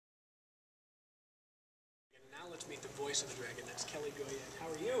Now let's meet the voice of the dragon. That's Kelly Goyette. How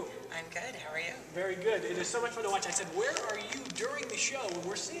are you? I'm good. How are you? Very good. It is so much fun to watch. I said, where are you during the show? When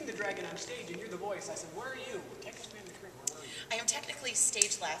we're seeing the dragon on stage and you're the voice, I said, where are you? Text me on the screen. Where are you? I am technically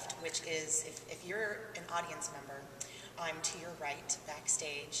stage left, which is, if you're an audience member, I'm to your right,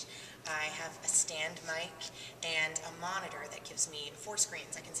 backstage. I have a stand mic and a monitor that gives me 4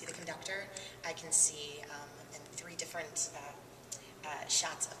 screens. I can see the conductor. I can see in 3 different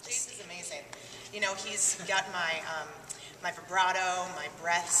shots of this. This is amazing. You know, he's got my my vibrato, my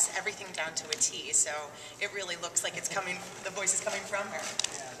breaths, everything down to a T. So it really looks like it's coming. The voice is coming from her.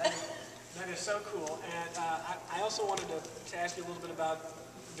 Yeah, that is so cool. And I also wanted to ask you a little bit about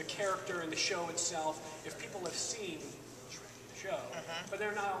the character and the show itself. If people have seen the show, but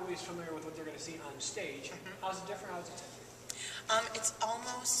they're not always familiar with what they're going to see on stage, how's it different? How's it different?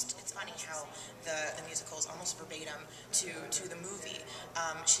 It's funny how the musical is almost verbatim to the movie.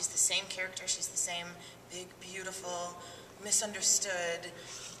 She's the same character, she's the same big, beautiful, misunderstood,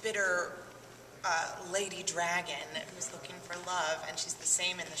 bitter lady dragon who's looking for love, and she's the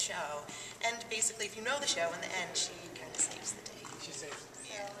same in the show. And basically, if you know the show, in the end, she kind of saves the day. She saves the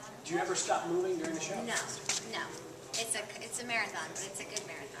day. Do you ever stop moving during the show? No, no. It's a marathon, but it's a good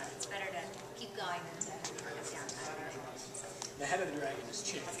marathon. It's better to keep going than to have downtime. The head of the dragon is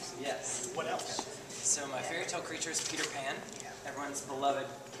Chick. Yes. What else? So my fairy tale creature is Peter Pan, everyone's beloved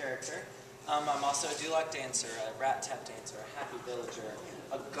character. I'm also a dulak dancer, a rat tap dancer, a happy villager,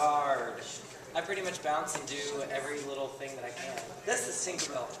 a guard. I pretty much bounce and do every little thing that I can. This is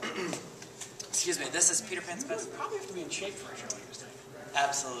Tinkerbell. Excuse me, this is Peter Pan's best. You probably have to be in shape for a show like this.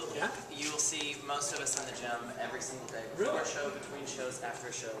 Absolutely. Yeah? You will see most of us in the gym every single day. Before a show, between shows, after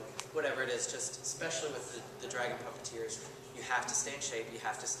a show, whatever it is, just especially with the dragon puppeteers, you have to stay in shape, you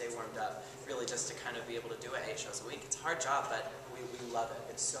have to stay warmed up, really just to kind of be able to do it 8 shows a week. It's a hard job, but we love it.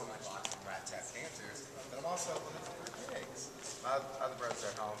 It's so much fun. Rat tap dancers, but I'm also pigs. My other brothers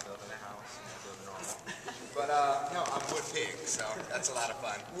are at home building a house, building normal. But no, I'm wood pig, so that's a lot of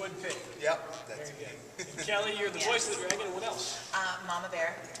fun. Wood pig. Yep, that's me. Kelly, you're the voice of the dragon, and what else? Mama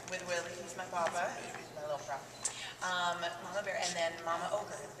Bear with Willie, who's my papa, my little prop. Mama Bear, and then Mama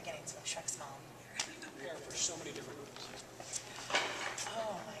Ogre at the beginning, so Shrek's mom. Prepare for so many different movies.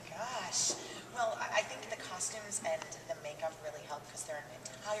 Oh my gosh. Well, I think the costumes and the makeup really help because they're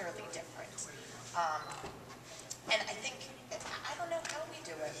entirely different. And I think, I don't know how we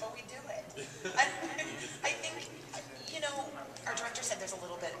do it, but we do it. I think, you know, our director said there's a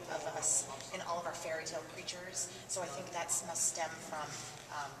little bit of us in all of our fairy tale creatures, so I think that must stem from,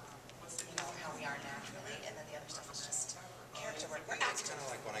 you know, how we are naturally, and then the other stuff is just character work. We're It's kind of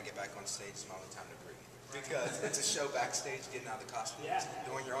like when I get back on stage, it's my only time to breathe. Because it's a show backstage, getting out of the costumes. Yeah.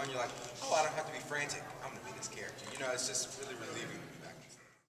 And when you're on, you're like, oh, I don't have to be frantic. I'm going to be this character. You know, it's just really relieving.